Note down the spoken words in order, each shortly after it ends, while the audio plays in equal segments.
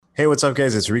Hey, what's up,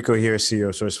 guys? It's Rico here, CEO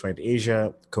of Sourcefied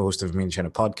Asia, co-host of Main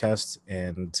China Podcast,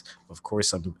 and of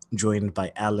course, I'm joined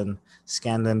by Alan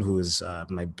Scandon, who is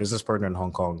my business partner in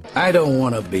Hong Kong. I don't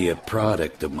want to be a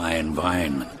product of my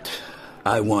environment.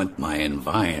 I want my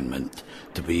environment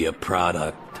to be a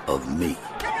product of me.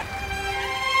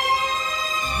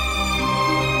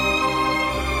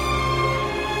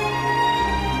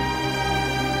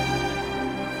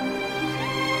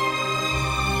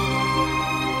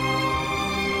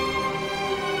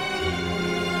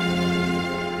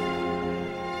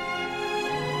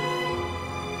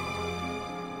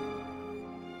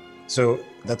 So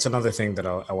that's another thing that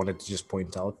I wanted to just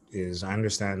point out is I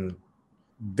understand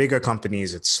bigger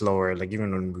companies, it's slower. Like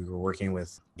even when we were working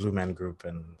with Blue Man Group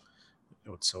and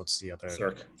what's the other?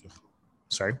 Cirque.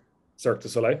 Sorry? Cirque du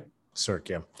Soleil. Cirque,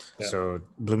 yeah. So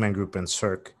Blue Man Group and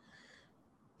Cirque,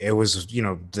 it was,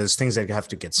 there's things that you have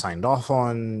to get signed off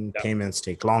on, payments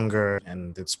take longer,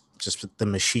 and it's just the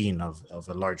machine of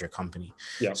a larger company.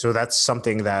 Yeah. So that's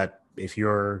something that if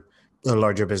you're a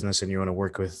larger business and you want to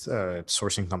work with a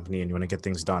sourcing company and you want to get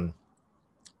things done,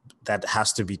 that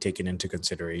has to be taken into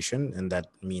consideration. And that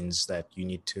means that you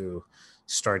need to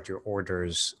start your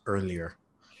orders earlier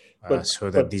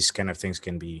so that these kind of things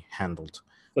can be handled.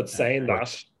 But saying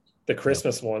that, the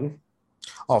Christmas one.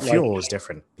 Oh, fuel was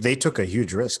different. They took a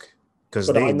huge risk because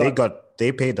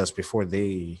they paid us before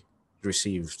they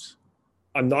received.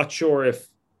 I'm not sure if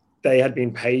they had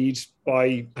been paid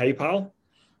by PayPal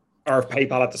or if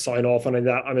PayPal had to sign off on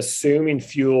that. I'm assuming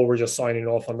Fuel were just signing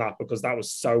off on that because that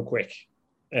was so quick.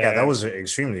 Yeah, that was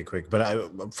extremely quick. But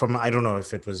I don't know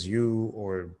if it was you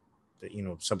or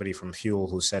somebody from Fuel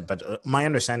who said, but my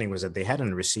understanding was that they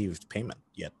hadn't received payment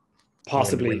yet.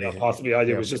 Possibly.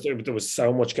 It was just there was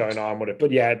so much going on with it. But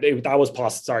yeah, that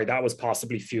was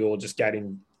possibly Fuel just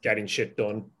getting shit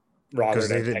done rather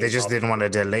than they just didn't want to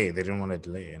delay. They didn't want to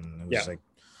delay, and it was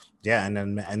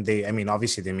and they, I mean,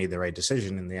 obviously they made the right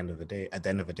decision at the end of the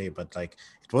day, but like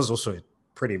it was also a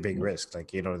pretty big risk. Like,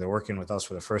 they're working with us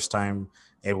for the first time.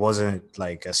 It wasn't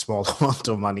like a small amount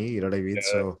of money, you know what I mean?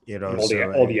 So,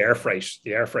 all the air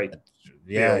freight.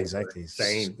 Yeah, exactly.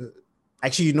 Insane.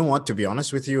 Actually, you know what, to be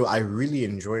honest with you, I really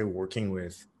enjoy working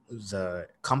with the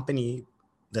company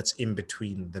that's in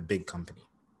between the big company.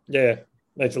 Yeah,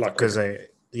 it's a lot quicker.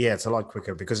 It's a lot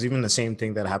quicker because even the same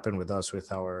thing that happened with us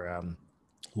with our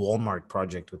Walmart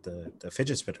project with the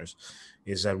fidget spinners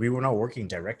is that we were not working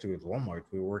directly with Walmart.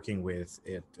 We were working with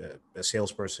a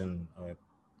salesperson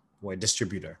or a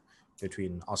distributor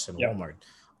between us and Walmart,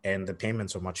 and the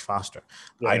payments are much faster.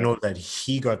 I know that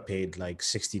he got paid like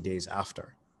 60 days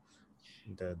after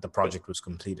the project was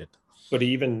completed. But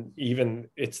even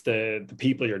it's the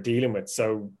people you're dealing with.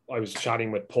 So I was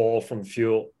chatting with Paul from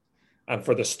Fuel, and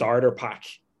for the starter pack,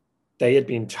 they had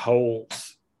been told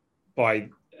by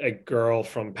a girl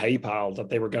from PayPal that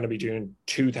they were going to be doing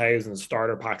 2,000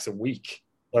 starter packs a week.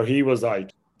 So he was like,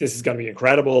 this is going to be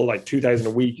incredible. Like 2,000 a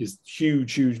week is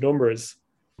huge numbers.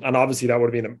 And obviously that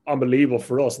would have been unbelievable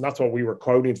for us. And that's what we were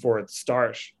quoting for at the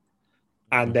start.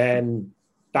 And then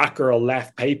that girl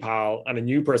left PayPal and a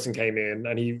new person came in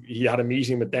and he had a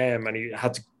meeting with them and he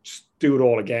had to just do it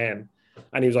all again.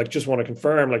 And he was like, just want to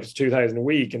confirm, like it's 2,000 a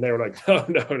week. And they were like,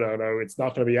 no, it's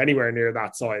not going to be anywhere near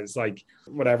that size, like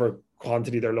whatever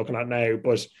quantity they're looking at now.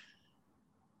 But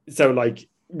so like,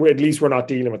 at least we're not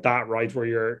dealing with that, right?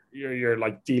 Where you're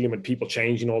like dealing with people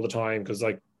changing all the time. Cause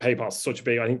like PayPal's such a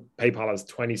big, I think PayPal has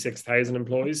 26,000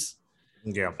 employees.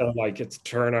 Yeah. So like its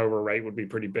turnover rate would be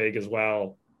pretty big as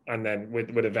well. And then with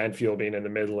Event Fuel being in the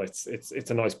middle, it's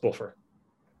a nice buffer.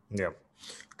 Yeah.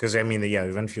 Because I mean,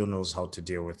 Event Fuel knows how to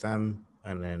deal with them,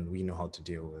 and then we know how to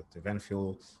deal with Event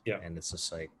Fuel. Yeah. And it's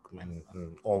just like, and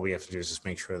all we have to do is just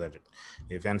make sure that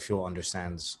Event Fuel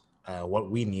understands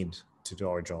what we need to do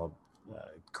our job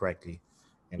correctly.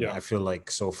 And I feel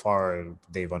like so far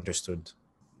they've understood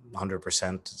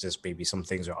 100%. Just maybe some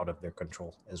things are out of their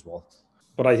control as well.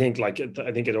 But I think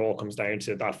it all comes down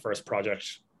to that first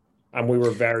project. And we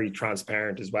were very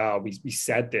transparent as well. We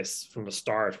said this from the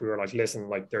start. We were like, listen,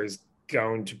 like there's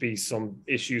going to be some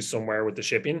issues somewhere with the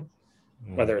shipping,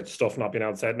 whether it's stuff not being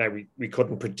outside. Now, we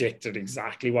couldn't predict it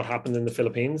exactly what happened in the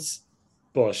Philippines,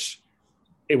 but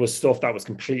it was stuff that was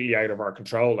completely out of our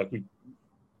control.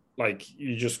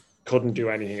 You just couldn't do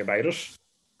anything about it.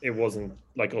 It wasn't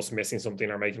like us missing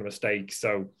something or making a mistake.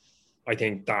 So I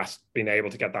think that being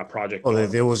able to get that project. Well,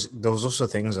 there was also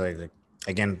things like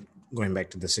again, going back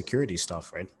to the security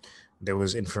stuff, right? There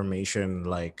was information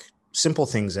like simple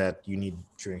things that you need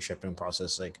during shipping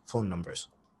process, like phone numbers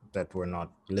that were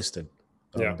not listed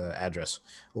on the address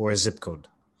or a zip code,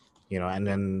 and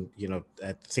then,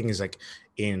 the thing is like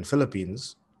in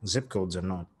Philippines, zip codes are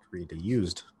not really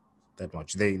used that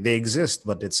much. They exist,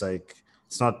 but it's like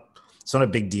it's not a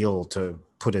big deal to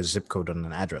put a zip code on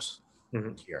an address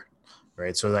here,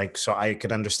 right? So I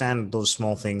could understand those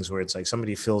small things where it's like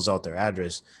somebody fills out their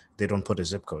address, they don't put a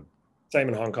zip code. Same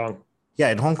in Hong Kong. Yeah,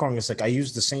 in Hong Kong, it's like I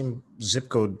use the same zip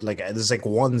code. Like there's like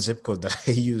one zip code that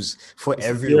I use for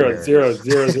everywhere.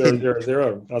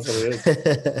 00000. That's what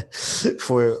it is.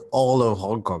 For all of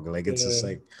Hong Kong. Like it's just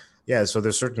like, yeah. So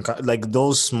there's certain like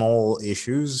those small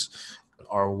issues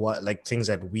are what like things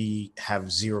that we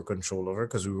have zero control over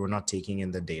because we were not taking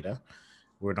in the data.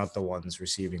 We're not the ones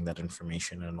receiving that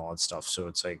information and all that stuff. So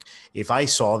it's like if I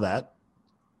saw that,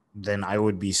 then I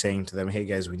would be saying to them, hey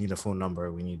guys, we need a phone number,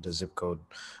 we need a zip code,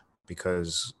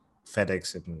 because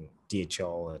FedEx and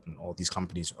DHL and all these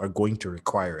companies are going to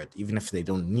require it. Even if they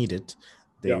don't need it,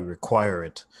 they require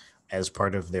it as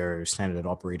part of their standard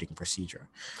operating procedure.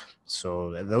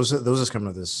 So those are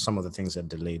some of the things that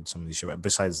delayed some of these shipments,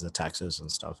 besides the taxes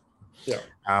and stuff. Yeah.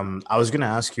 I was going to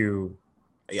ask you,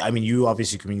 I mean, you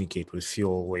obviously communicate with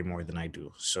Fuel way more than I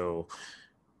do. So,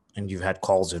 and you've had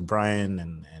calls with Brian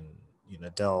and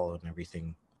Dell and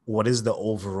everything. What is the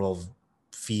overall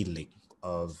feeling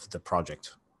of the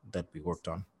project that we worked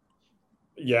on?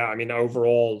 Yeah, I mean,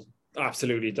 overall,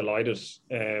 absolutely delighted.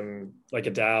 Like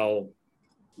Adele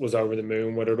was over the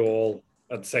moon with it all.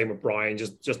 And the same with Brian,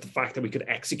 just the fact that we could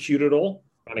execute it all.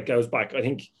 And it goes back, I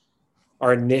think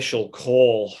our initial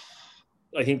call,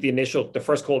 the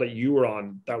first call that you were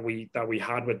on that we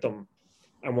had with them.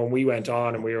 And when we went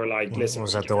on and we were like, listen.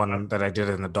 Was that the one that I did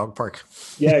in the dog park?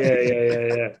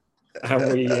 Yeah.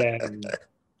 And we,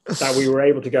 that we were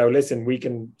able to go, listen, we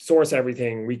can source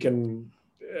everything. We can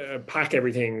pack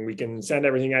everything. We can send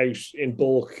everything out in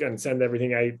bulk and send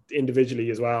everything out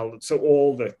individually as well. So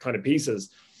all the kind of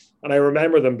pieces. And I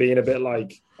remember them being a bit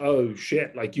like, oh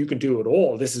shit, like you can do it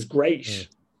all. This is great.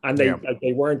 And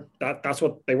they weren't, that's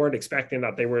what they weren't expecting,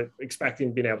 that they were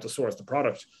expecting being able to source the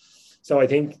product. So I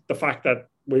think the fact that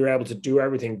we were able to do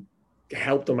everything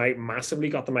helped them out massively,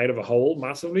 got them out of a hole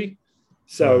massively.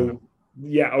 So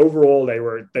yeah, overall they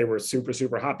were super,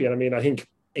 super happy. And I mean, I think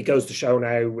it goes to show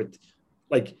now with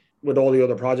all the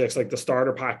other projects, like the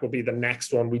starter pack will be the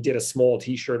next one. We did a small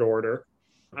t-shirt order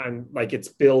and like it's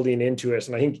building into it.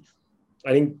 And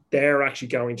I think they're actually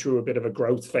going through a bit of a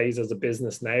growth phase as a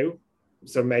business now.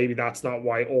 So maybe that's not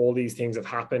why all these things have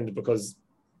happened, because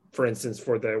for instance,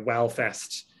 for the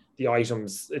Wellfest, the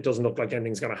items, it doesn't look like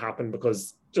anything's going to happen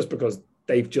because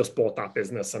they've just bought that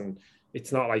business. And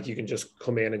it's not like you can just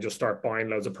come in and just start buying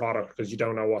loads of product because you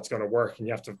don't know what's going to work. And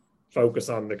you have to focus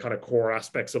on the kind of core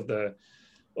aspects of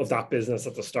that business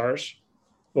at the start.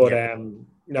 But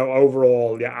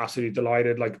overall, yeah, absolutely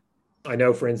delighted. Like I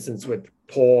know, for instance, with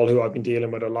Paul, who I've been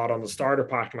dealing with a lot on the starter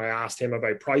pack, and I asked him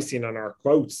about pricing on our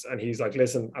quotes, and he's like,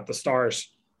 listen, at the start,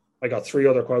 I got 3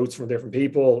 other quotes from different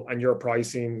people, and your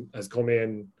pricing has come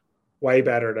in way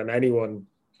better than anyone.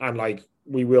 And like,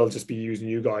 we will just be using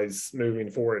you guys moving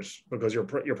forward because your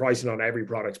pricing on every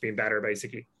product's been better,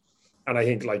 basically. And I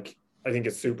think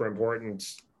it's super important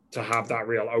to have that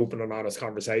real open and honest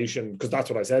conversation, because that's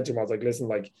what I said to him. I was like, listen,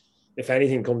 like if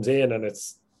anything comes in and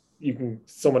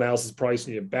someone else is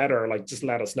pricing you better, like just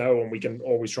let us know and we can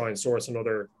always try and source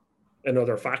another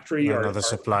factory or another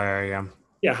supplier.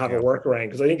 Have a workaround.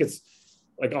 Because I think it's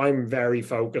like, I'm very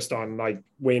focused on like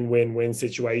win-win-win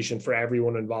situation for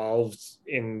everyone involved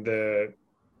in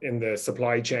the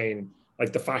supply chain.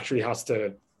 Like the factory has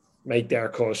to make their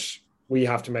cut, we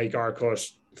have to make our cut,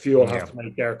 Fuel has to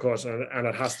make their cut, and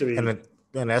it has to be, and it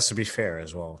has to be fair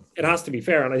as well. It has to be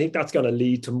fair, and I think that's going to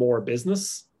lead to more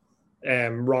business,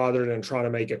 rather than trying to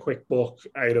make a quick buck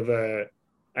out of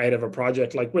a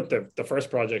project. Like with the first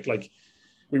project, like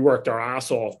we worked our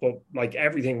ass off, but like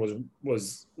everything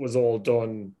was all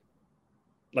done.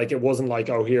 Like it wasn't like,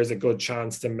 oh, here's a good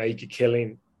chance to make a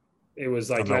killing. It was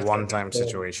like a one-time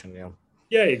situation.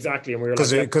 Yeah, exactly. And we were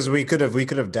because we could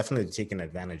have definitely taken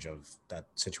advantage of that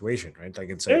situation, right? Like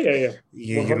it's like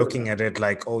you're looking at it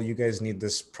like, oh, you guys need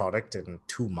this product in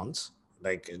 2 months.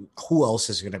 Like who else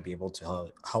is going to be able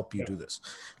to help you do this?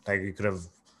 Like you could have,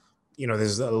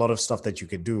 there's a lot of stuff that you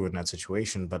could do in that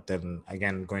situation. But then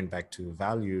again, going back to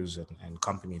values and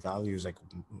company values, like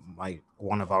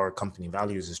one of our company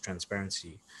values is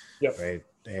transparency, right?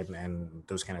 And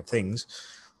those kind of things.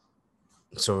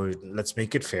 So let's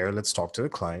make it fair. Let's talk to the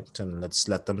client and let's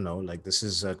let them know, like, this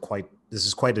is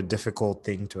quite a difficult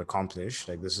thing to accomplish.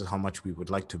 Like, this is how much we would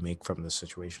like to make from this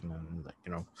situation, and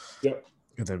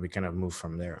that we kind of move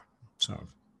from there. So,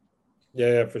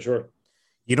 yeah, for sure.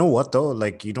 You know what though?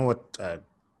 Like,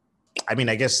 I mean,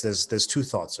 I guess there's 2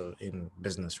 thoughts in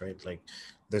business, right? Like,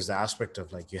 there's the aspect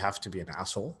of like you have to be an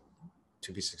asshole,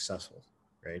 to be successful,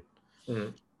 right?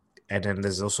 Mm. And then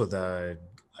there's also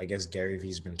I guess Gary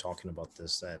Vee's been talking about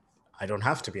this, that I don't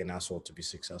have to be an asshole to be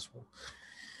successful.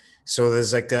 So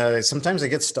there's like sometimes I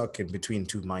get stuck in between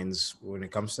two minds when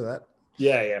it comes to that.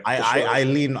 Yeah, I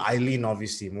lean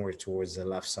obviously more towards the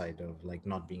left side of like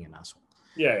not being an asshole.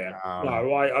 Yeah.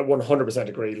 No, I 100%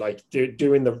 agree. Like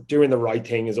doing the right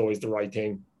thing is always the right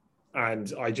thing,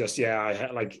 and I just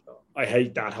I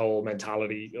hate that whole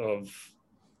mentality of,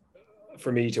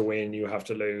 for me to win you have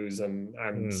to lose,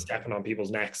 and stepping on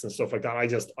people's necks and stuff like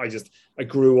that. I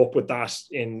grew up with that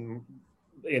in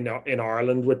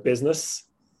Ireland with business.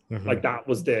 Mm-hmm. Like that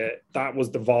was the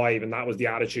vibe, and that was the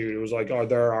attitude. It was like, oh,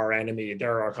 they're our enemy,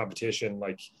 they're our competition.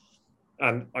 Like,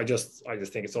 and I just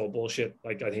think it's all bullshit.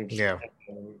 Like, I think,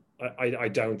 I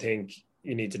don't think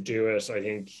you need to do it. I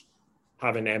think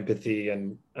having empathy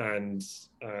and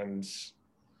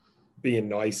being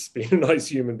nice, being a nice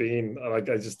human being, like,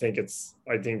 I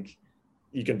think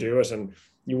you can do it, and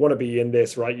you want to be in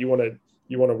this, right? You want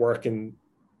to work on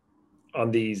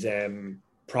these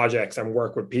projects and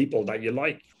work with people that you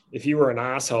like. If you were an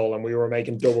asshole and we were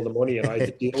making double the money and I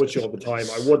had to deal with you all the time,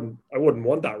 I wouldn't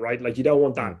want that, right? Like, you don't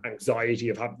want that anxiety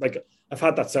of I've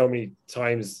had that so many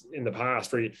times in the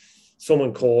past where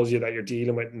someone calls you that you're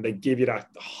dealing with and they give you that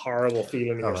horrible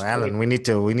feeling. In your Alan, we need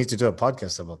to do a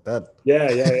podcast about that. Yeah,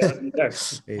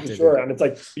 for sure. And it's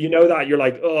like, that you're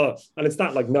like, oh, and it's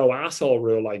that like no asshole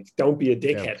rule, like don't be a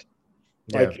dickhead.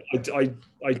 Like, I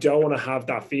don't want to have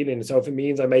that feeling. So if it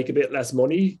means I make a bit less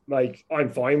money, like,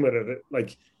 I'm fine with it.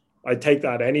 Like, I take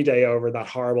that any day over that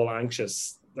horrible,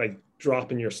 anxious, like,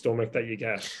 drop in your stomach that you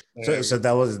get. So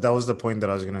that was the point that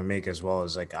I was going to make as well,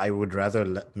 is like, I would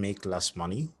rather make less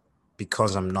money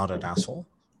because I'm not an asshole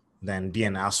than be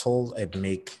an asshole and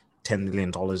make $10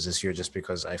 million this year just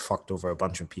because I fucked over a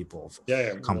bunch of people,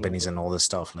 companies, and all this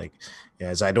stuff. Like,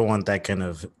 as I don't want that kind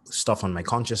of stuff on my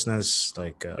consciousness.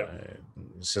 Like,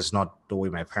 it's just not the way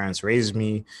my parents raised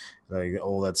me. Like,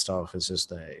 all that stuff. It's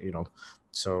just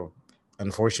so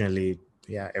unfortunately,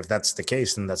 if that's the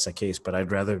case, then that's the case. But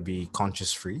I'd rather be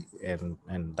conscious free and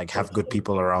like have good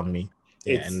people around me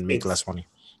and make less money.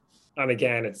 And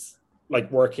again, it's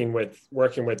like working with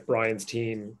Brian's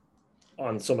team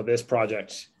on some of this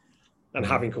project and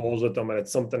having calls with them. And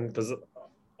it's something, because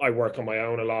I work on my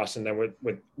own a lot, and then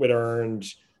with Earned,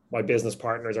 my business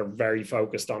partners are very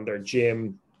focused on their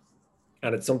gym,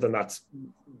 and it's something that's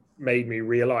made me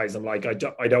realize I'm like, I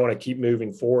don't want to keep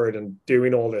moving forward and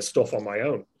doing all this stuff on my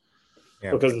own,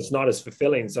 because it's not as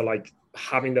fulfilling. So like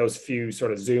having those few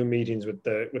sort of Zoom meetings with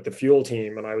the fuel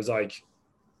team, and I was like,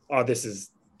 oh, this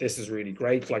is really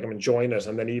great. Like, I'm enjoying it.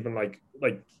 And then even like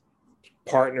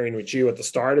partnering with you at the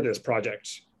start of this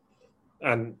project,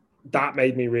 and that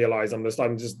made me realize I'm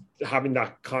just having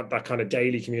that kind of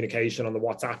daily communication on the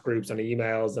WhatsApp groups and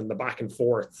emails and the back and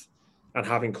forth and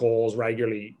having calls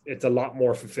regularly. It's a lot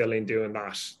more fulfilling doing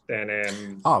that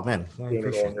than oh man, I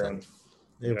appreciate that.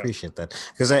 I appreciate that,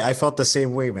 because I felt the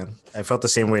same way, man. I felt the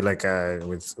same way, like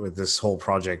with this whole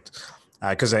project,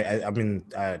 because I mean,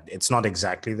 it's not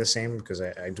exactly the same, because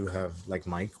I do have like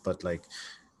Mike, but like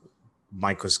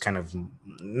Mike was kind of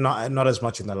not as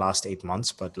much in the last 8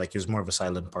 months, but like he was more of a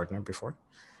silent partner before.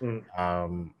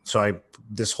 So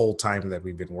this whole time that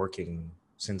we've been working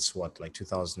since like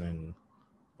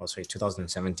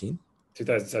 2017.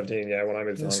 2017, when I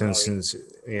moved on. So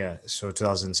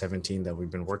 2017 that we've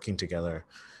been working together.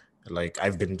 Like,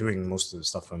 I've been doing most of the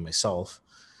stuff by myself,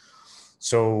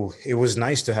 so it was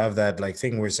nice to have that like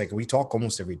thing where it's like we talk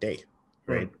almost every day,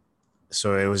 right?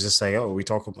 So it was just like, oh, we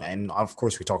talk, and of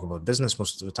course we talk about business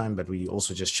most of the time, but we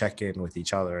also just check in with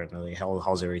each other and like,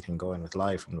 how's everything going with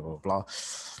life and blah, blah, blah.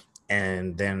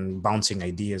 And then bouncing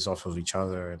ideas off of each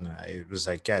other. And it was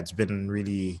like, it's been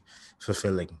really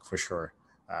fulfilling for sure.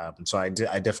 So I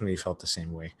definitely felt the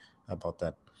same way about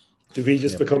that. Did we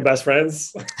just become best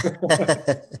friends?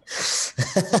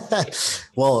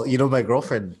 Well, I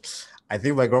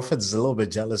think my girlfriend's a little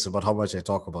bit jealous about how much I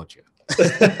talk about you.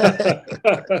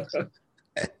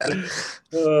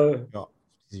 No,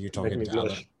 you talking to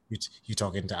Alan? You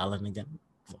talking to Alan again?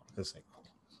 It's like,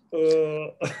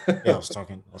 I was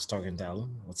talking to Alan.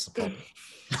 What's the problem?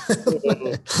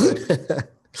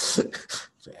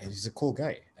 He's a cool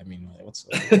guy. I mean, what's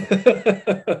okay?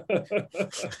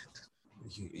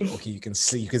 You can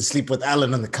sleep with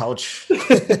Alan on the couch.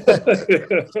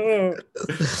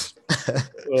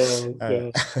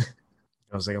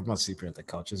 I was like, I'm not sleeping at the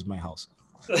couch. It's my house.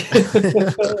 I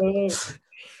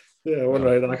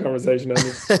wonder how that conversation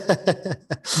ended.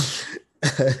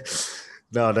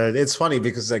 No, it's funny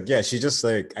because like, she just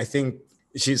like, I think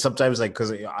she sometimes like,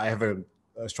 because I have a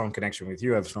strong connection with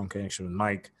you, I have a strong connection with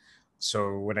Mike.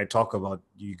 So when I talk about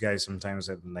you guys sometimes,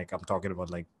 and like I'm talking about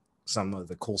like some of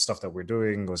the cool stuff that we're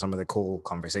doing or some of the cool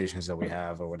conversations that we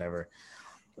have or whatever,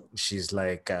 she's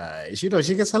like, she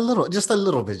gets just a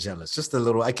little bit jealous, just a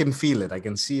little. I can feel it. I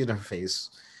can see it in her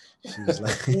face. She's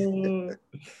like,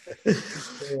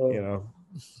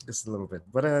 just a little bit,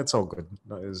 but it's all good.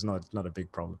 No, it's not a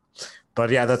big problem.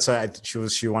 But yeah, that's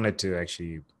she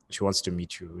wants to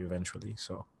meet you eventually.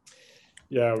 So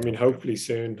yeah, I mean, hopefully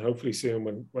soon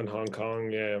when Hong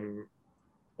Kong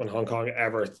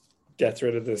ever gets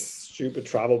rid of this stupid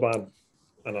travel ban.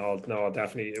 And I'll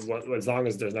definitely, as long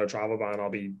as there's no travel ban, I'll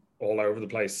be all over the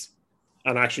place.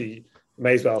 And actually,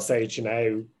 may as well say it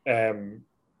now,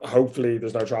 hopefully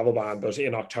there's no travel ban, but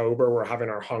in October, we're having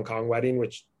our Hong Kong wedding,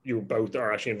 which you both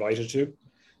are actually invited to.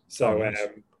 So nice.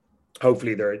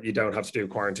 Hopefully you don't have to do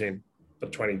quarantine.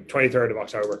 But 23rd of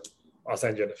October, I'll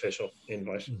send you an official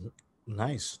invite.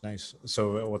 Nice.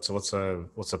 So what's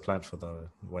the plan for the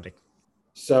wedding?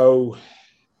 So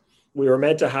we were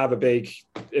meant to have a big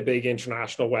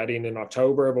international wedding in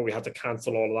October, but we had to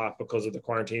cancel all of that because of the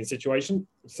quarantine situation.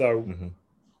 So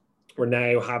we're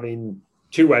now having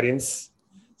 2 weddings.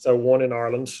 So one in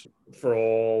Ireland for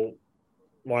all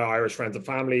my Irish friends and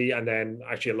family. And then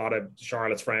actually a lot of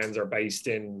Charlotte's friends are based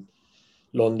in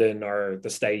London or the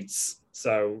States.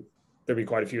 So there'll be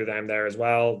quite a few of them there as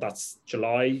well. That's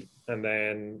July. And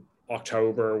then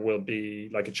October will be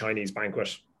like a Chinese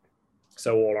banquet.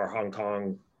 So all our Hong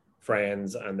Kong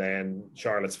friends and then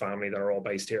Charlotte's family that are all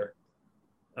based here,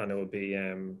 and it will be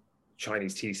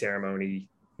Chinese tea ceremony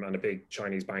and a big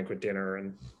Chinese banquet dinner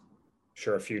and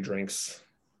sure a few drinks.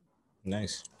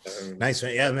 Nice.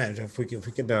 Yeah, man. If we could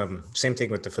same thing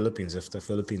with the Philippines. If the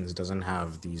Philippines doesn't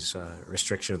have these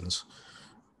restrictions,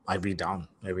 I'd be down.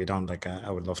 Like I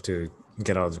would love to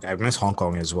get out. I miss Hong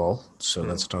Kong as well, so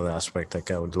that's another aspect. Like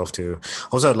I would love to.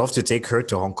 Also, I'd love to take her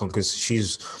to Hong Kong because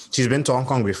she's been to Hong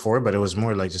Kong before, but it was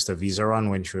more like just a visa run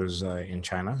when she was in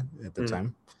China at the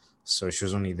time. So she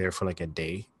was only there for like a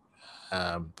day.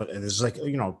 But it's like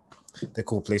the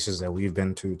cool places that we've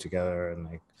been to together, and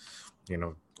like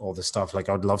all the stuff. Like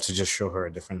I would love to just show her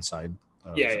a different side.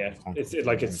 Yeah.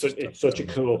 It's such a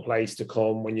cool place to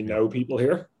come when you know people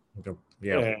here.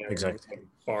 Yeah, exactly.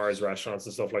 Bars, restaurants,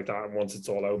 and stuff like that. And once it's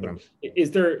all open, is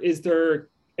there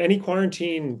any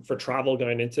quarantine for travel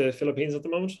going into Philippines at the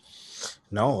moment?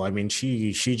 No, I mean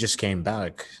she just came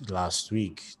back last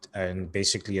week, and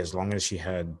basically as long as she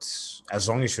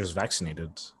was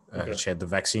vaccinated, she had the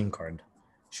vaccine card,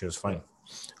 she was fine.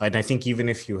 And I think even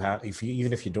if you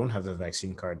don't have the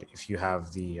vaccine card, if you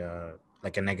have the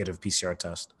like a negative PCR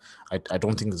test, I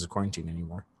don't think there's a quarantine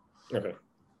anymore. Okay.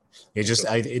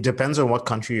 It depends on what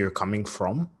country you're coming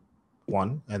from,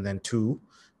 one, and then two,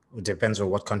 it depends on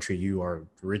what country you are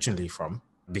originally from,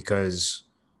 because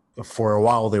for a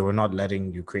while they were not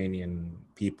letting Ukrainian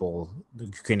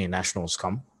nationals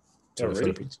come to the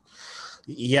Philippines.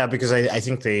 Yeah, because I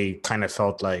think they kind of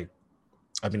felt like,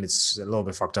 I mean, it's a little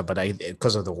bit fucked up, but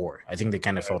because of the war, I think they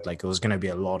kind of felt like it was going to be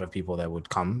a lot of people that would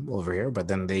come over here, but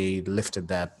then they lifted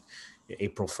that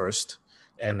April 1st.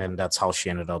 And then that's how she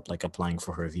ended up like applying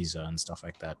for her visa and stuff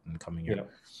like that and coming here.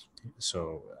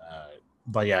 So,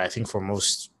 but yeah, I think for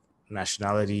most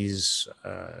nationalities,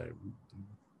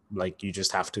 like you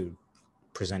just have to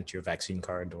present your vaccine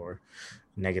card or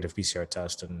negative PCR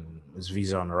test, and it's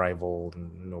visa on arrival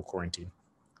and no quarantine.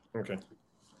 Okay.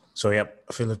 So yeah,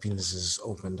 Philippines is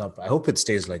opened up. I hope it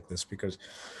stays like this, because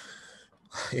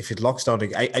if it locks down,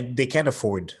 they can't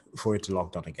afford for it to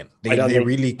lock down again. They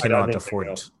really cannot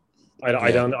afford.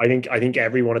 I think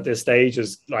everyone at this stage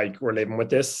is like, we're living with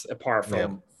this, apart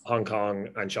from Hong Kong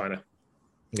and China.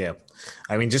 Yeah,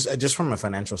 I mean, just from a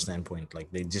financial standpoint, like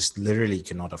they just literally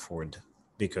cannot afford,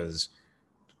 because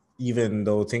even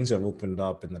though things have opened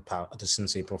up in the past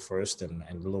since April 1st and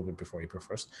a little bit before April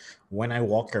 1st, when I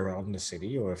walk around the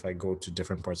city or if I go to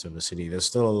different parts of the city, there's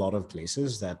still a lot of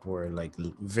places that were like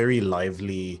very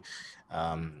lively.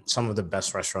 Some of the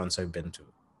best restaurants I've been to,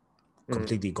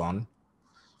 completely gone.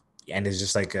 And it's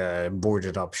just like a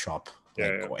boarded up shop,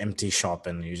 empty shop.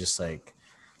 And you're just like,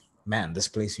 man, this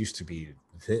place used to be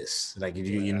this. Like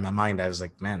in my mind, I was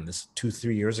like, man, this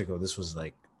 2-3 years ago, this was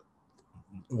like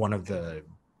one of the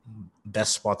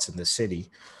best spots in the city.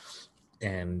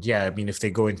 And yeah, I mean, if they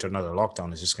go into another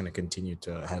lockdown, it's just going to continue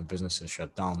to have businesses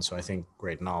shut down. So I think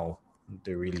right now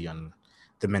they're really on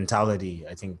the mentality,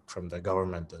 I think, from the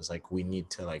government is like, we need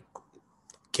to like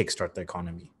kickstart the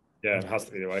economy. Yeah, it has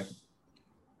to be the way.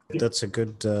 That's a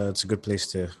good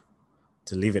place to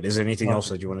leave it. Is there anything else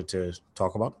that you wanted to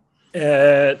talk about?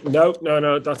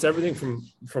 No. That's everything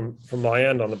from my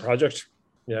end on the project.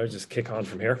 Just kick on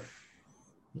from here.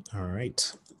 All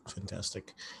right.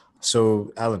 Fantastic.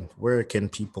 So, Alan, where can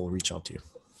people reach out to you?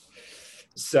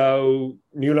 So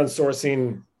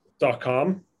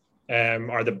newlandsourcing.com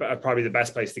are probably the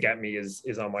best place to get me is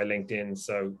on my LinkedIn.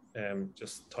 So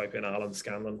just type in Alan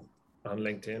Scanlon on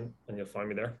LinkedIn and you'll find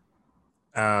me there.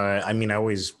 I mean, I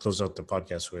always close out the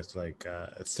podcast with like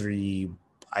three.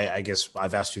 I guess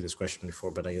I've asked you this question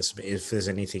before, but I guess if there's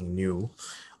anything new,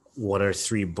 what are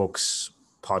three books,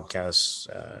 podcasts,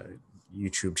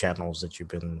 YouTube channels that you've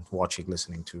been watching,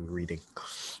 listening to, reading?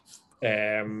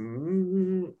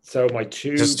 So my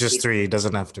two just three. It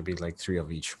doesn't have to be like three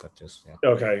of each, but just yeah.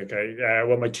 Okay.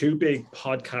 Well, my two big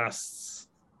podcasts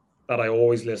that I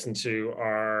always listen to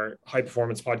are High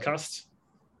Performance Podcast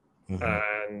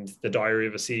and The Diary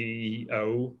of a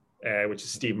CEO, which is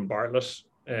Stephen Bartlett,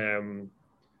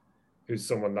 who's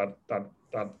someone that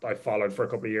I followed for a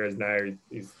couple of years now.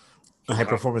 He's High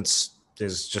Performance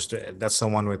is just that's the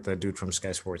one with the dude from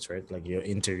Sky Sports, right? Like your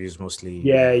interviews mostly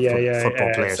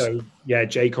football players. So yeah,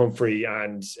 Jake Humphrey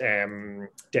and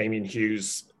Damien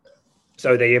Hughes.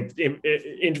 So they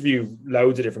interview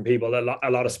loads of different people,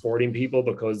 a lot of sporting people,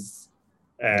 because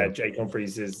Jake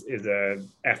Humphreys is a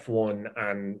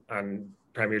F1 and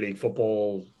Premier League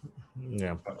football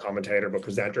commentator, but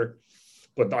presenter.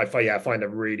 But I find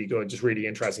them really good, just really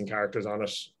interesting characters on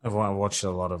it. I've watched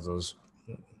a lot of those.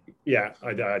 Yeah,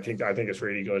 I think it's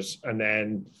really good. And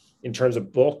then in terms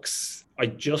of books, I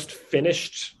just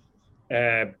finished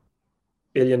 $1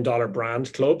 Billion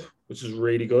Brand Club, which is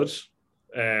really good.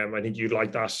 I think you'd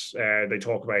like that. They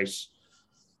talk about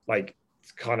like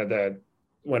kind of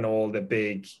when all the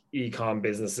big e-com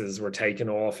businesses were taken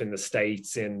off in the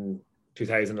States in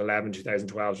 2011,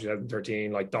 2012,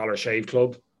 2013, like Dollar Shave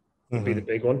Club would be the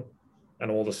big one,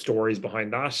 and all the stories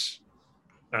behind that.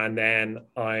 And then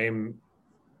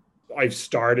I've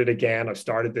started again. I've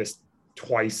started this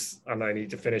twice and I need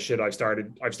to finish it. I've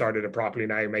started it properly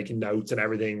now, making notes and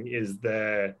everything, is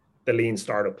the Lean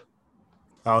Startup.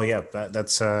 Oh yeah,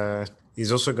 that's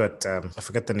he's also got I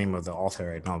forget the name of the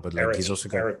author right now, but like he's also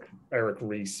got Eric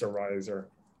Ries or Rise or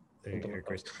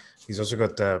he's also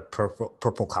got the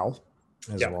Purple Cow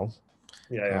as well.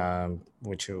 Yeah.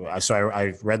 Which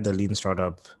I read the Lean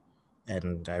Startup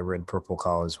and I read Purple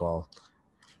Cow as well.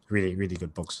 Really, really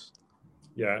good books.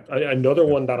 Yeah. Another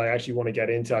one that I actually want to get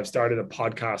into, I've started a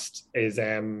podcast, is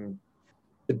The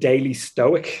Daily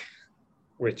Stoic,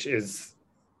 which is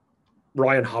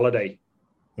Ryan Holiday.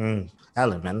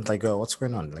 Alan, man, like what's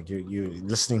going on? Like you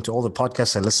listening to all the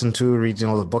podcasts I listen to, reading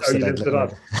all the books I've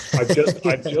just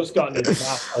gotten into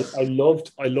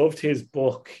that. I loved his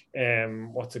book.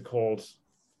 What's it called?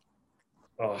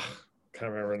 Oh,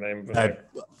 can't remember the name of it.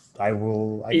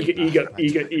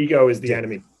 Ego is the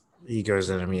enemy. Ego is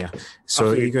the enemy. Yeah.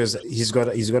 So he's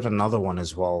got another one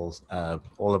as well,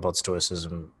 all about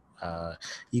stoicism.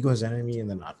 Ego is enemy, and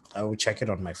then I would check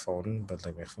it on my phone, but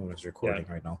like my phone is recording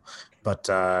right now. But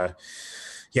there's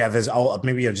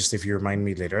maybe I'll just, if you remind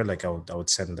me later, like I would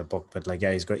send the book. But like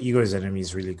he's got Ego is enemy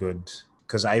is really good,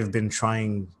 because I've been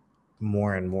trying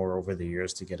more and more over the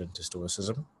years to get into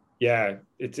stoicism. Yeah,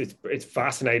 it's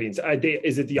fascinating.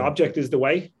 Is it the object is the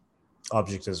way?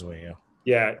 Object is the way, yeah.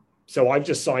 Yeah. So I've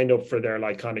just signed up for their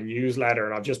like kind of newsletter,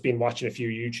 and I've just been watching a few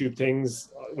YouTube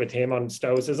things with him on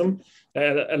stoicism.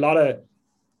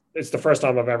 It's the first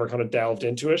time I've ever kind of delved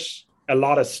into it. A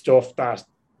lot of stuff that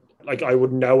like I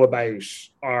would know about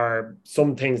are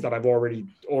some things that I've already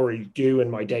do in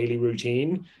my daily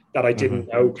routine that I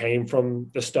didn't know came from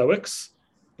the Stoics,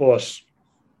 but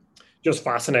just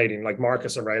fascinating. Like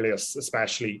Marcus Aurelius,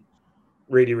 especially,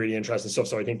 really, really interesting stuff.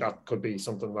 So I think that could be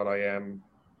something that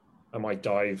I might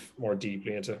dive more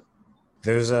deeply into.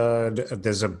 There's a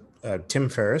Tim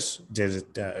Ferriss did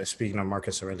speaking of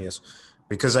Marcus Aurelius,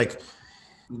 because like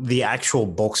the actual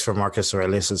books for Marcus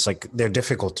Aurelius, it's like they're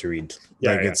difficult to read.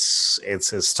 It's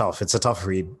tough. It's a tough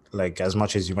read. Like as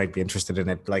much as you might be interested in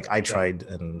it, like I tried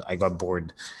and I got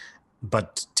bored.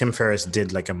 But Tim Ferriss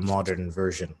did like a modern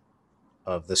version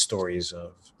of the stories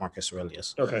of Marcus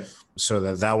Aurelius. Okay. So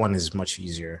that one is much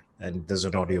easier, and there's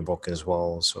an audiobook as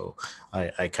well. So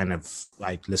I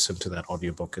listened to that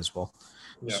audiobook as well.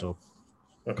 Yeah. So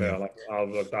okay, I'll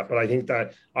look at that. But I think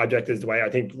that object is the way. I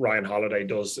think Ryan Holiday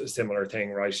does a similar thing,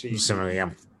 right? Similar,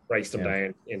 yeah. Breaks them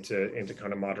down into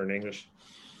kind of modern English.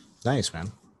 Nice,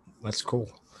 man. That's cool.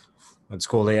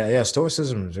 Yeah.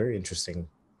 Stoicism is very interesting.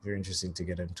 Very interesting to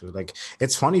get into. Like,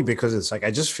 it's funny because it's like I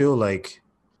just feel like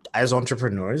as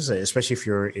entrepreneurs, especially if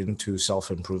you're into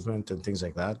self-improvement and things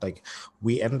like that, like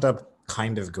we end up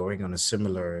kind of going on a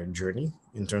similar journey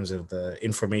in terms of the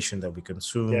information that we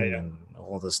consume and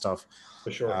all the stuff.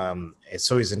 For sure. It's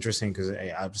always interesting because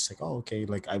I'm just like, oh, okay,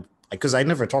 like because I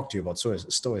never talked to you about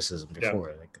stoicism Yeah.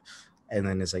 before, like, and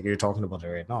then it's like you're talking about it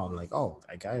right now. I'm like, oh,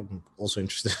 like I'm also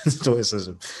interested in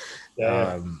stoicism.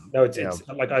 Yeah. No, Yeah, it's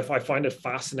like I find it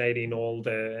fascinating, all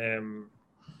the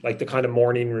like the kind of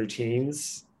morning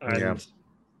routines. yeah,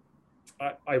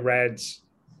 And I read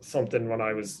something when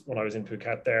I was in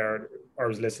Phuket there. I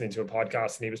was listening to a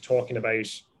podcast, and he was talking about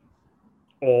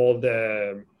all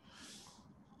the,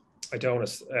 I don't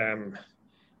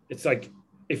it's like,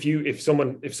 if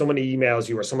someone emails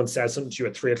you, or someone says something to you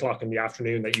at 3 o'clock in the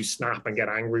afternoon that you snap and get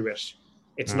angry with,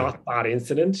 it's mm, not that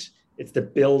incident. It's the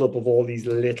buildup of all these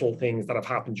little things that have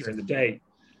happened during the day.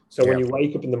 So when yeah. you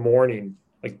wake up in the morning,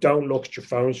 like, don't look at your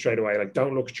phone straight away. Like,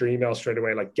 don't look at your email straight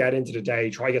away. Like, get into the day,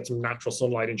 try get some natural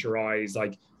sunlight into your eyes.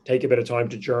 Like, take a bit of time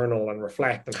to journal and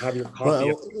reflect, and have your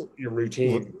coffee, Well, your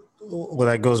routine. well,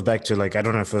 that goes back to, like, I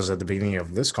don't know if it was at the beginning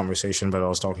of this conversation, but I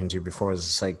was talking to you before.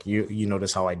 It's like you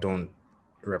notice how I don't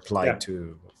reply Yeah,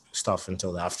 to stuff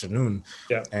until the afternoon,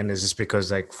 yeah, and it's just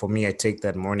because, like, for me, I take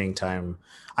that morning time.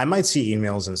 I might see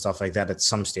emails and stuff like that at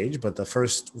some stage, but the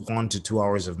first 1 to 2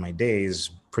 hours of my day is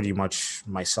pretty much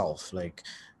myself, like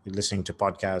listening to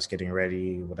podcasts, getting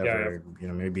ready, yeah, whatever,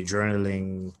 maybe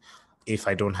journaling. If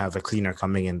I don't have a cleaner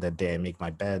coming in that day, I make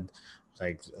my bed,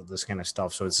 like this kind of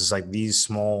stuff. So it's just like these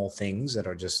small things that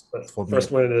are just, yeah. for me,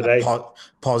 First win of the a day.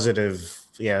 positive,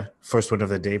 yeah, first one of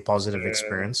the day, positive Uh,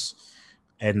 experience,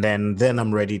 and then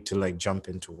I'm ready to, like, jump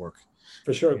into work.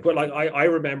 for sure. Yeah. But like, I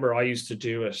remember I used to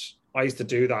do it. I used to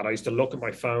do that. I used to look at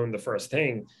my phone the first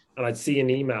thing, and I'd see an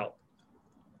email.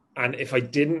 And if I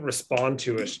didn't respond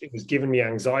to it, it was giving me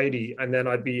anxiety. And then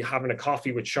I'd be having a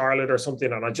coffee with Charlotte or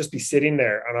something, and I'd just be sitting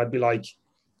there, and I'd be like,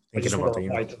 I Thinking just want about to the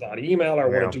reply email. to that email, or I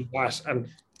want Yeah. to do that. And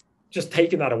just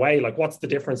taking that away, like, what's the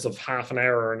difference of half an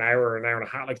hour or an hour and a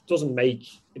half? Like, it doesn't make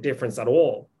a difference at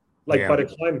all. Like, by Yeah.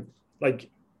 the time, like,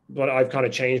 but I've kind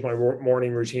of changed my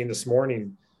morning routine this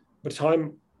morning. By the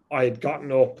time I had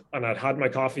gotten up and I'd had my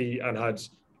coffee and had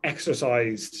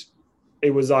exercised,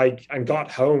 it was like, and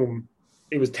got home,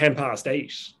 it was 10 past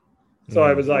 8. So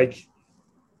I Mm. was like,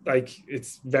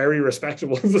 it's very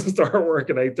respectable to start work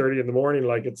at 8:30 in the morning.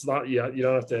 Like, it's not, you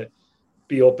don't have to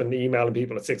be up and emailing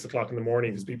people at 6 o'clock in the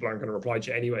morning, because people aren't going to reply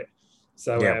to you anyway.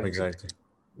 So Yeah, exactly.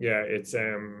 yeah, it's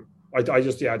I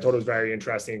just, yeah, I thought it was very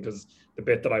interesting, because the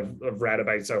bit that I've read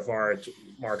about so far,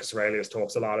 Marcus Aurelius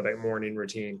talks a lot about morning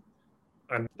routine,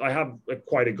 and I have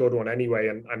quite a good one anyway,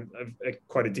 and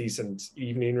quite a decent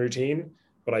evening routine,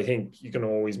 but I think you can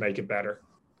always make it better.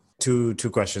 Two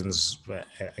questions.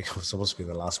 It was supposed to be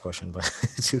the last question, but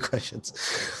two questions.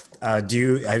 Have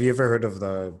you ever heard of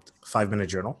the 5 minute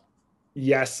journal?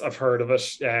 Yes, I've heard of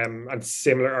it, and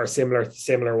similar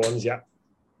ones. Yeah,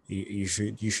 You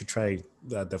should try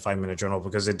the 5 minute journal,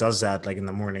 because it does that, like, in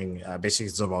the morning. Basically,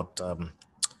 it's about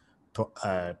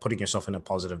putting yourself in a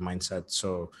positive mindset.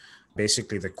 So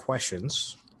basically, the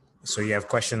questions. So you have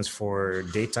questions for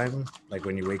daytime, like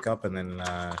when you wake up, and then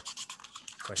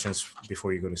questions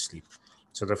before you go to sleep.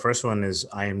 So the first one is,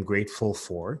 I am grateful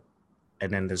for,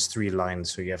 and then there's 3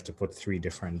 lines. So you have to put 3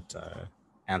 different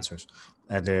answers.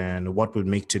 And then, what would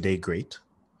make today great?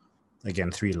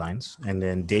 Again, 3 lines. And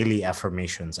then daily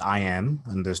affirmations, I am,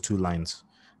 and there's 2 lines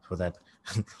for that.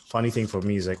 Funny thing for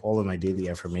me is, like, all of my daily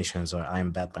affirmations are, I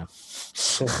am Batman.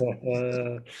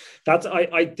 that's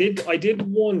I did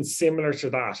one similar to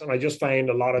that, and I just found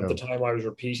a lot of the Yeah. time I was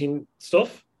repeating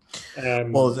stuff.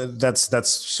 Well, Um, that's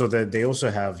so that they also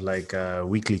have, like,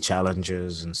 weekly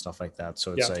challenges and stuff like that.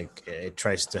 So it's yeah, like it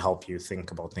tries to help you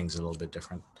think about things a little bit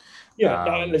different. yeah.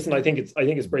 Um, Listen, I think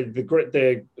it's brilliant.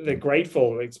 The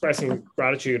grateful, expressing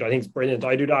gratitude, I think is brilliant.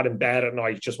 I do that in bed at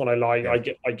night. Just when I lie,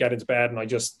 yeah, I get into bed and I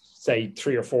just say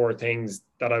 3 or 4 things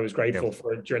that I was yeah, grateful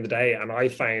for during the day, and I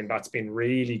find that's been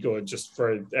really good, just for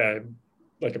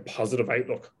like a positive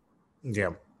outlook.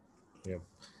 yeah, yeah.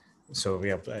 So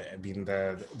yeah, I mean,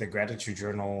 the gratitude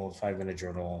journal, 5 minute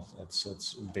journal.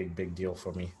 That's a big deal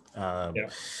for me. Yeah.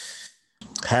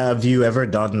 Have you ever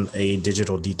done a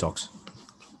digital detox?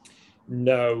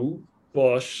 No,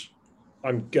 but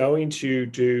I'm going to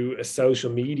do a social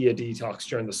media detox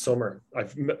during the summer.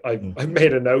 Mm. I've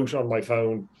made a note on my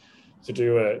phone to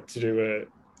do a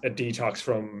detox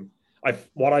from.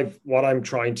 What I'm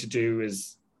trying to do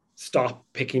is stop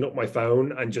picking up my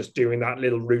phone and just doing that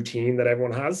little routine that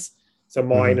everyone has. So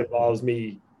mine Mhm. involves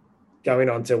me going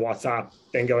onto WhatsApp,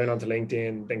 then going onto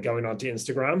LinkedIn, then going onto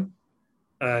Instagram,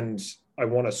 and I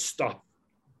want to stop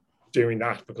doing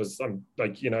that, because I'm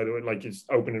like, like, it's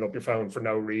opening up your phone for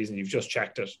no reason. You've just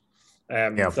checked it.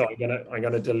 Yeah, So I'm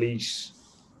gonna delete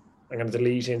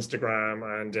Instagram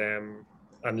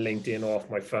and LinkedIn off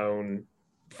my phone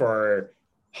for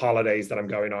holidays that I'm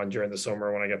going on during the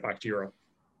summer when I get back to Europe.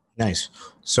 Nice.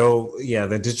 So yeah,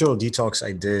 the digital detox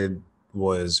I did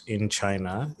was in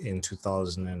China in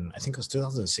 2000 and I think it was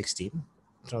 2016,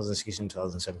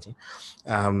 2017.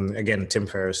 Again, Tim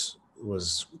Ferriss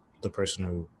was the person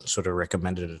who sort of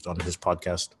recommended it on his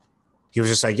podcast. He was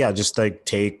just like, yeah, just like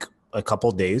take a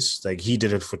couple days. Like he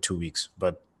did it for 2 weeks,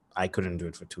 but I couldn't do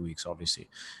it for 2 weeks, obviously,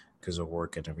 because of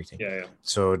work and everything. Yeah.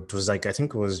 So it was like, I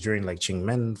think it was during like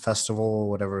Qingmen Festival,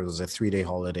 whatever. It was a 3-day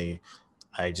holiday.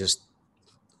 I just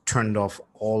turned off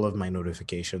all of my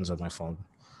notifications on my phone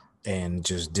and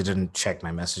just didn't check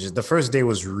my messages. The first day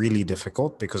was really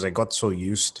difficult because I got so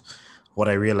used. What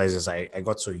I realized is I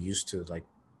got so used to like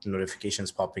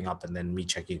notifications popping up and then me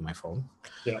checking my phone.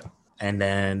 Yeah. And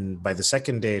then by the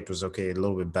second day, it was okay, a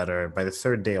little bit better. By the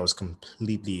third day, I was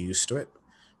completely used to it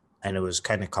and it was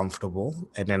kind of comfortable.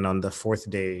 And then on the fourth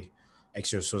day,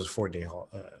 actually, so it was a 4-day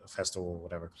festival,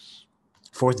 whatever.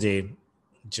 Fourth day,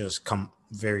 just come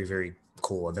very, very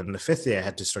cool. And then the fifth day, I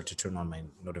had to start to turn on my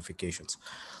notifications.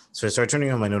 So I started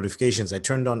turning on my notifications. I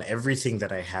turned on everything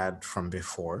that I had from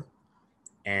before.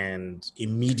 And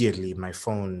immediately my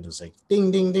phone was like, ding,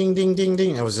 ding, ding, ding, ding,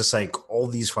 ding. I was just like, all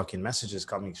these fucking messages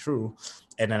coming through.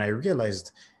 And then I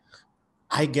realized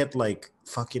I get like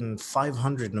fucking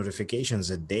 500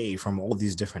 notifications a day from all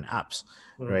these different apps,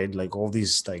 right? Like all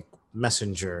these like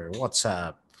Messenger,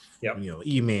 WhatsApp,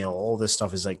 email, all this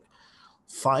stuff is like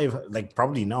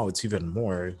probably now it's even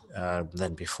more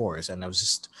than before. And I was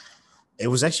just, it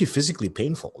was actually physically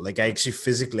painful. Like I actually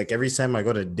physically, like every time I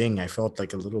got a ding, I felt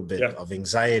like a little bit of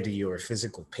anxiety or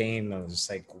physical pain. I was just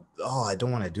like, oh, I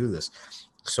don't want to do this.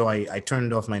 So I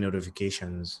turned off my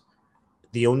notifications.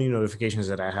 The only notifications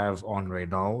that I have on right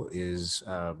now is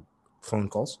phone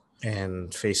calls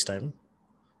and FaceTime,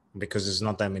 because there's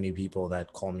not that many people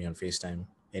that call me on FaceTime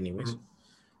anyways.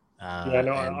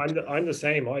 I'm the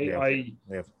same. I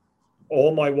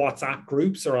all my WhatsApp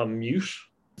groups are on mute.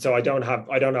 So I don't have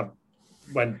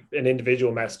when an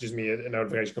individual messages me, a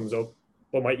notification comes up,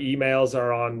 but my emails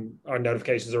are on, our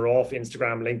notifications are off,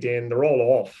 Instagram, LinkedIn, they're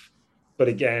all off. But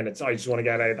again, I just want to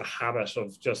get out of the habit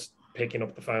of just picking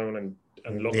up the phone and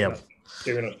looking at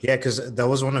doing it. Yeah, because that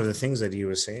was one of the things that he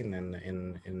was saying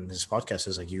in his podcast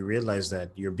is like, you realize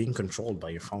that you're being controlled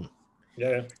by your phone.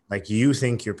 Yeah. Like you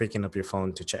think you're picking up your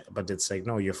phone to check, but it's like,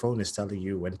 no, your phone is telling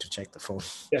you when to check the phone.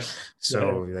 Yeah.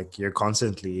 So like you're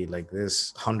constantly like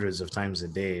this hundreds of times a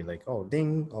day, like, oh,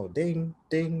 ding, oh, ding,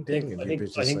 ding, ding. I think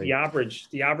like,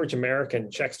 the average American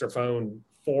checks their phone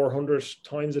 400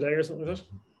 times a day or something like that.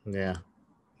 Yeah.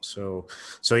 So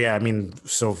yeah, I mean,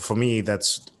 so for me,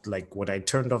 that's like when I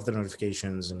turned off the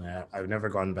notifications, and I've never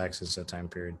gone back since that time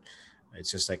period. It's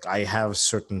just like I have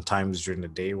certain times during the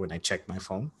day when I check my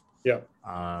phone. Yeah.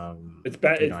 It's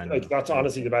better. Like that's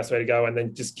honestly the best way to go, and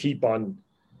then just keep on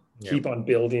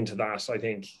building to that. I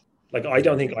think. Like I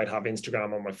don't think I'd have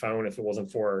Instagram on my phone if it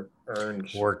wasn't for earned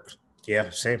work.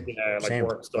 Yeah, same. Yeah, like same.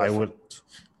 Work stuff.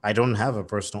 I don't have a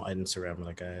personal Instagram.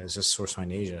 Like it's just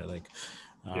SourceFind Asia. Like.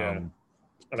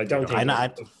 And I don't think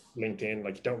LinkedIn,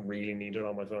 like you don't really need it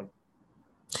on my phone.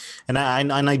 And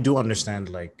I do understand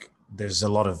like there's a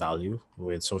lot of value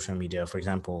with social media. For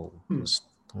example, just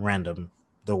random,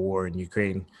 the war in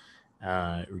Ukraine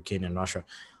and Russia.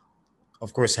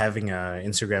 Of course, having an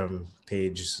Instagram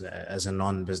page as a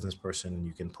non-business person,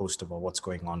 you can post about what's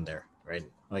going on there, right?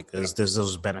 Like there's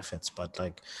those benefits, but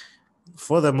like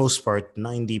for the most part,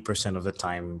 90% of the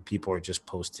time, people are just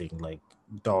posting like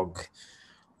dog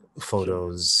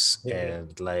photos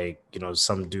and like, you know,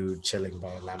 some dude chilling by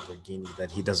a Lamborghini that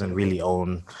he doesn't really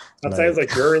own. That sounds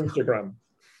like your Instagram.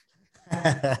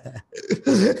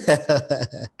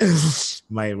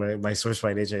 my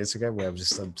SourceFind Asia Instagram, where I'm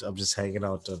just hanging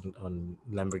out on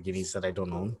Lamborghinis that I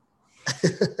don't own.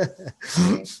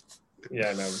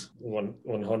 Yeah, no,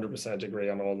 100% agree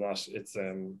on all that.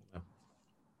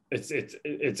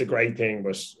 It's a great thing,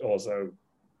 but also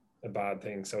a bad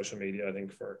thing. Social media, I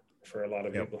think, for a lot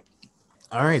of people.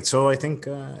 All right, so I think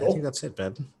that's it,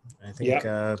 Ben. I think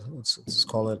let's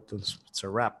call it. It's a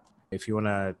wrap. If you want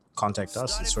to contact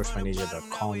us, it's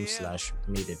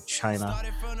sourcefindAsia.com/made-in-China,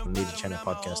 Made in China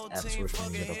podcast at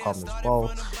sourcefindAsia.com as well.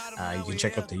 You can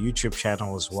check out the YouTube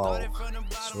channel as well,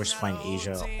 SourceFind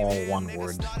Asia, all one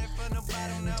word.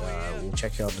 And we'll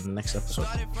check you out in the next episode.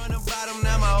 Started from the bottom,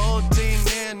 now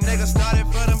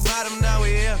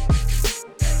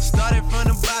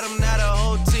the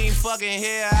whole team fucking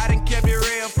here. I done kept it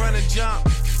real from the jump.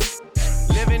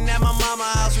 Living at my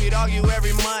mama's house, we'd argue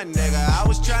every month, nigga. I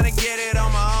was trying to get it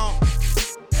on my own.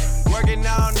 Working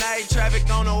all night, traffic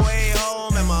on the way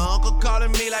home. And my uncle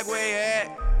calling me like, where you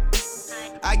at?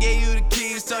 I gave you the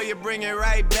keys, so you bring it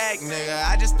right back, nigga.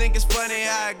 I just think it's funny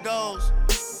how it goes.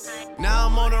 Now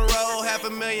I'm on the road,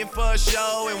 $500,000 for a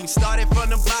show. And we started from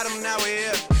the bottom, now we're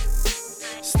here.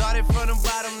 Started from the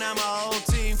bottom, now my whole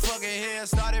team fucking here.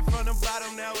 Started from the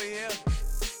bottom, now we're here.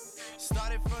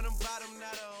 Started from the